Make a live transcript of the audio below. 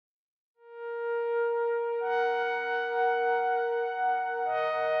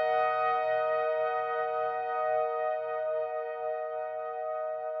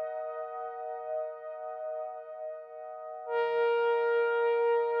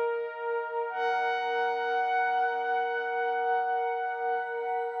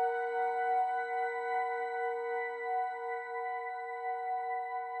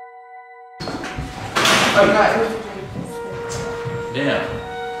Okay.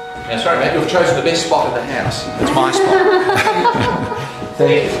 Now, sorry mate, you've chosen the best spot in the house. It's my spot.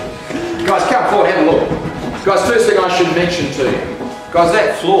 Thank you. Guys, come forward, have a look. Guys, first thing I should mention to you. Guys,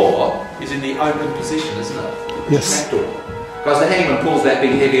 that floor is in the open position, isn't it? Yes. Guys, the hangman pulls that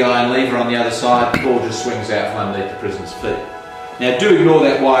big heavy iron lever on the other side, the floor just swings out from underneath the prisoner's feet. Now, do ignore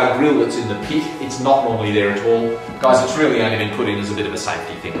that wire grill that's in the pit. It's not normally there at all. Guys, it's really only been put in as a bit of a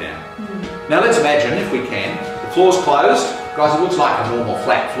safety thing now. Now, let's imagine, if we can, the floor's closed. Guys, it looks like a normal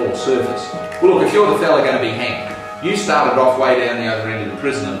flat floor surface. Well, look, if you're the fella going to be hanged, you started off way down the other end of the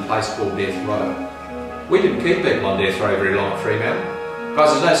prison in a place called Death Row. We didn't keep people on death row very long at Fremantle.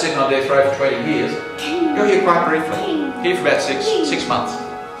 Guys, there's no sitting on death row for 20 years. You're here quite briefly. Here for about six months.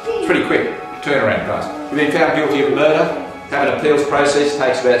 It's pretty quick. Turnaround, guys. You've been found guilty of murder. Have an appeals process,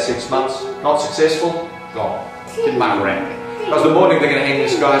 takes about 6 months. Not successful, gone. Didn't muck around. Guys, the morning they're going to hang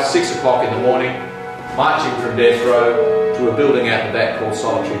this guy, 6 o'clock in the morning, marching from death row to a building out the back called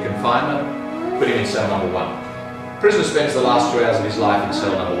solitary confinement, put him in cell number 1. Prisoner spends the last 2 hours of his life in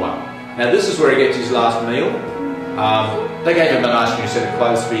cell number 1. Now this is where he gets his last meal. They gave him a nice new set of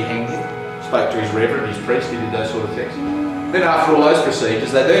clothes to be hanged in. Spoke to his reverend, his priest, he did those sort of things. Then after all those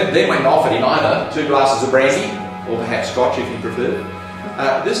procedures, they then went and offered him either 2 glasses of brandy, or perhaps scotch if he preferred.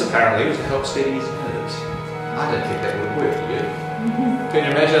 This apparently was to help steady his nerves. I don't think that would work, do you? Can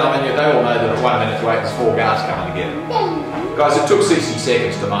you imagine? I mean, they all know that at 1 minute's wait there's 4 guards coming to get him. Guys, it took 60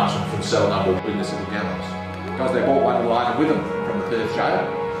 seconds to march them from cell number 1 in this little gallows. Guys, they brought one lighter with them from the Perth Gaol.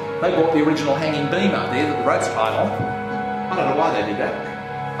 They brought the original hanging beam up there that the rope's tied on. I don't know why they did that,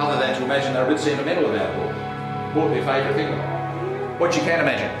 other than to imagine they're a bit sentimental about it all. Bought their favourite thing. What you can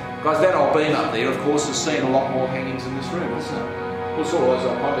imagine. Guys, that old beam up there, of course, has seen a lot more hangings in this room, hasn't it? We saw all those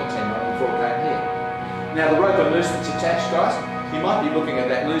old convict team right before it came here. Now, the rope and noose that's attached, guys, you might be looking at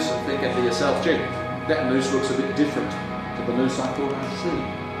that noose and thinking to yourself, gee, that noose looks a bit different to the noose I thought I'd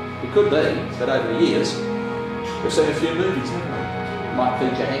see. It could be that over the years, we've seen a few movies, haven't we? Might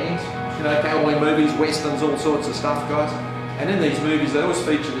feature hangings, you know, cowboy movies, westerns, all sorts of stuff, guys. And in these movies, they always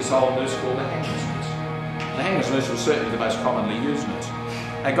feature this old noose called the hangman's noose. The hangman's noose was certainly the most commonly used noose.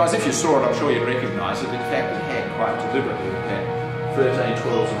 And guys, if you saw it, I'm sure you'd recognise it. In fact, it had quite deliberately had 13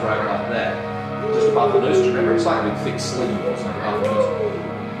 twirls of rope like that, just above the noose. Do you remember? It's like a big thick sleeve or something above the noose.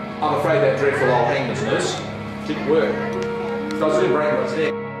 I'm afraid that dreadful old hangman's noose didn't work. Guys, we didn't break what's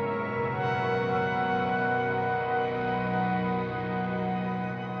there.